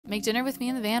Make dinner with me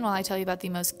in the van while I tell you about the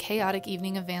most chaotic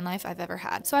evening of van life I've ever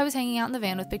had. So I was hanging out in the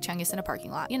van with Big Chungus in a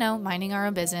parking lot, you know, minding our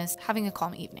own business, having a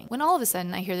calm evening, when all of a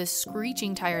sudden I hear this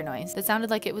screeching tire noise that sounded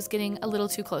like it was getting a little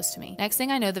too close to me. Next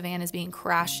thing I know, the van is being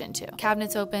crashed into.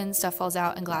 Cabinets open, stuff falls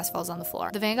out, and glass falls on the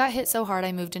floor. The van got hit so hard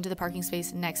I moved into the parking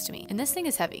space next to me, and this thing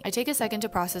is heavy. I take a second to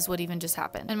process what even just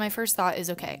happened, and my first thought is,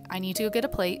 okay, I need to go get a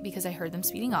plate because I heard them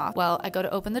speeding off. Well, I go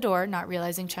to open the door, not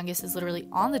realizing Chungus is literally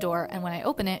on the door, and when I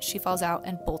open it, she falls out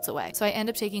and bolts away. So I end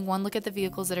up taking one look at the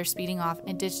vehicles that are speeding off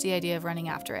and ditch the idea of running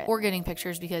after it or getting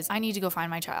pictures because I need to go find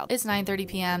my child. It's 9:30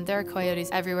 p.m. There are coyotes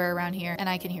everywhere around here, and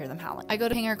I can hear them howling. I go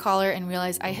to hang her collar and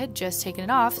realize I had just taken it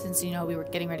off since, you know, we were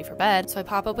getting ready for bed. So I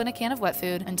pop open a can of wet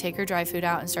food and take her dry food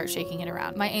out and start shaking it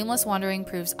around. My aimless wandering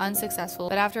proves unsuccessful,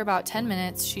 but after about 10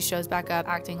 minutes, she shows back up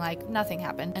acting like nothing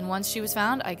happened. And once she was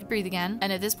found, I could breathe again.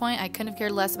 And at this point, I couldn't have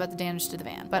cared less about the damage to the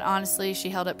van. But honestly, she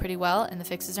held up pretty well and the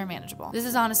fixes are manageable. This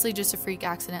is honestly just a freak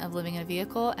accident of living in a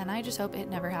vehicle, and I just hope it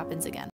never happens again.